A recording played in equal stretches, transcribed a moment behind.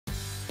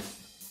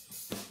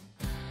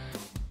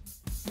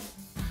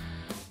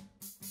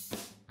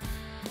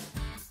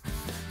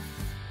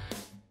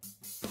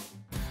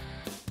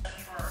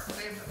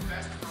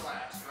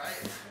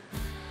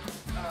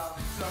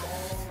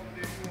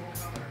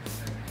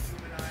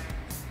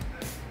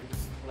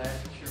glad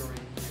that you're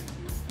already here.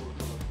 You work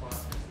on the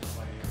process this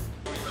way here.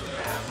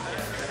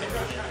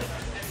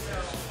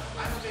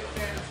 I'm a big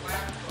fan of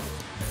lab coats.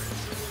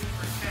 They're truly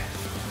protect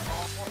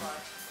all four of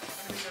us. It's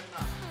gonna be good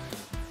enough.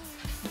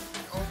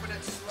 Open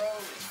it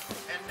slowly.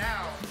 And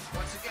now,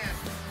 once again,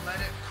 let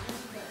it cool.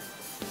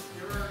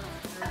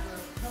 There's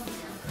a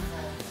company out there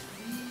called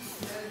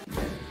T-Biz.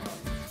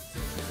 So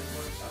it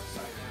works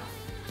upside down.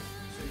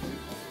 So you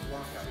can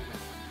walk out now.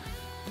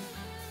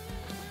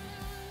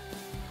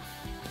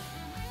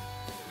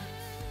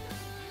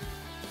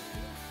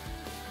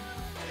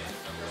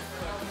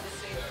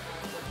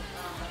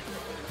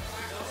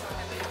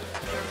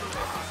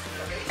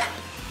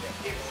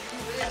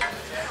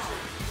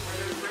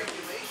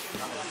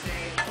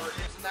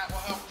 That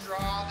will help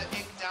draw the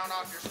ink down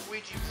off your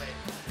squeegee blade.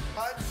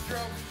 Mud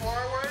stroke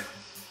forward,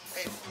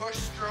 a push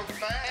stroke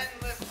back,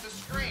 and lift the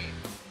screen.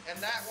 And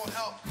that will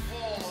help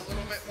pull a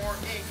little bit more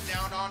ink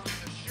down onto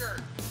the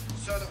shirt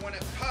so that when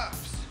it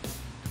puffs.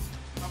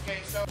 Okay,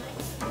 so.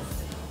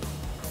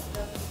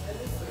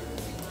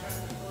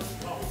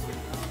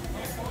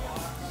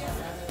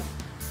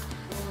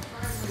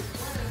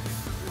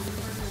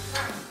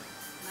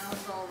 Now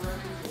it's all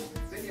ready.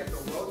 Then you have to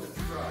load the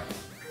truck.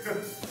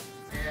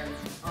 And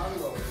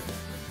unload it.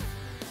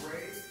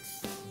 Gray,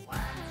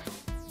 black.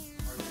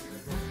 Or you're going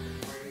to go with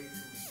the gray.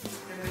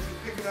 And as you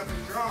pick it up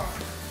and draw,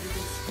 you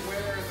can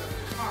square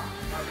the top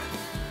of it.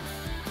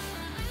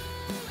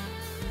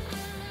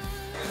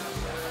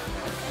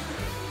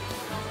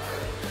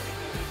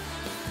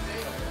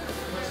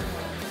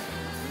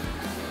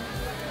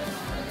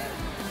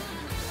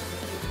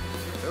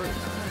 Very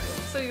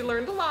nice. So you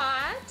learned a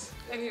lot,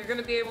 and you're going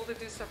to be able to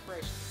do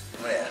separations.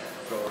 Yeah,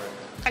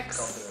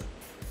 confident.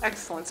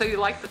 Excellent. So you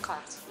like the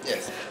class?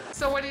 Yes.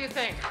 So what do you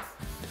think?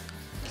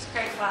 It's a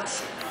great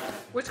class.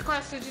 Which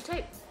class did you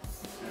take?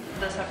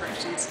 The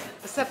separations.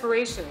 The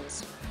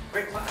separations.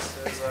 Great class.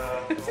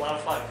 It was a lot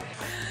of fun.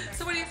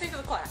 So what do you think of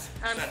the class?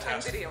 On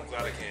video. I'm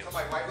glad I came. So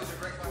my wife was a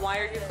great class. Why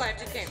are you glad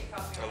you came?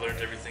 I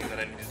learned everything that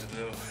I needed to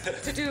know.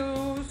 To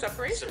do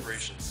separations?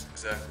 Separations,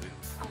 exactly.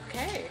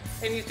 Okay.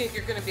 And you think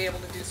you're going to be able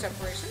to do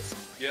separations?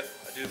 Yep,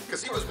 I do.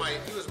 Because he was my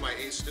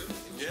A student.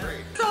 He was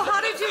great. So how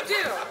did you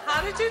do?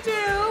 How did you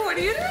do? What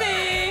do you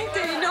think?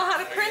 Do you know how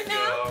to print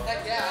now?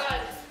 Heck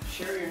yeah.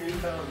 Share your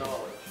newfound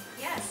knowledge.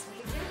 Yes,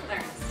 we did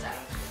learn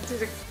stuff.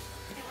 Did it-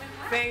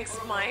 Thanks,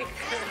 Mike.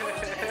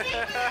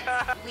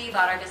 We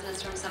bought our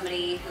business from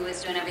somebody who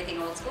was doing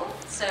everything old school,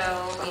 so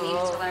we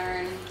needed to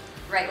learn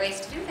right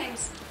ways to do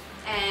things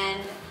and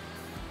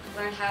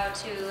learn how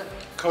to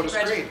Code a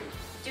screen.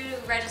 Do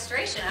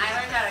registration. I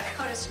learned how to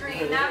code a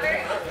screen. Not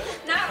very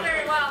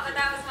well, but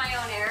that was my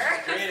own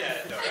error. Great at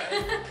it, though,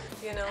 right?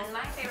 You know. And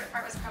my favorite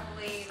part was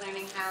probably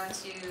learning how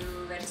to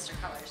register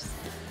colors.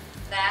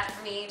 That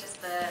for me,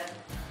 just the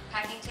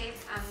packing tape.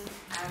 I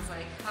was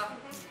like, oh.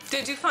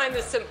 Did you find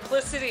the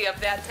simplicity of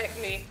that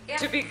technique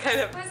to be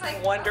kind of I was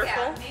like, wonderful?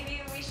 Oh yeah,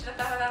 maybe we should have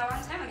thought of that a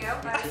long time ago,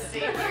 but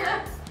same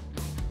here.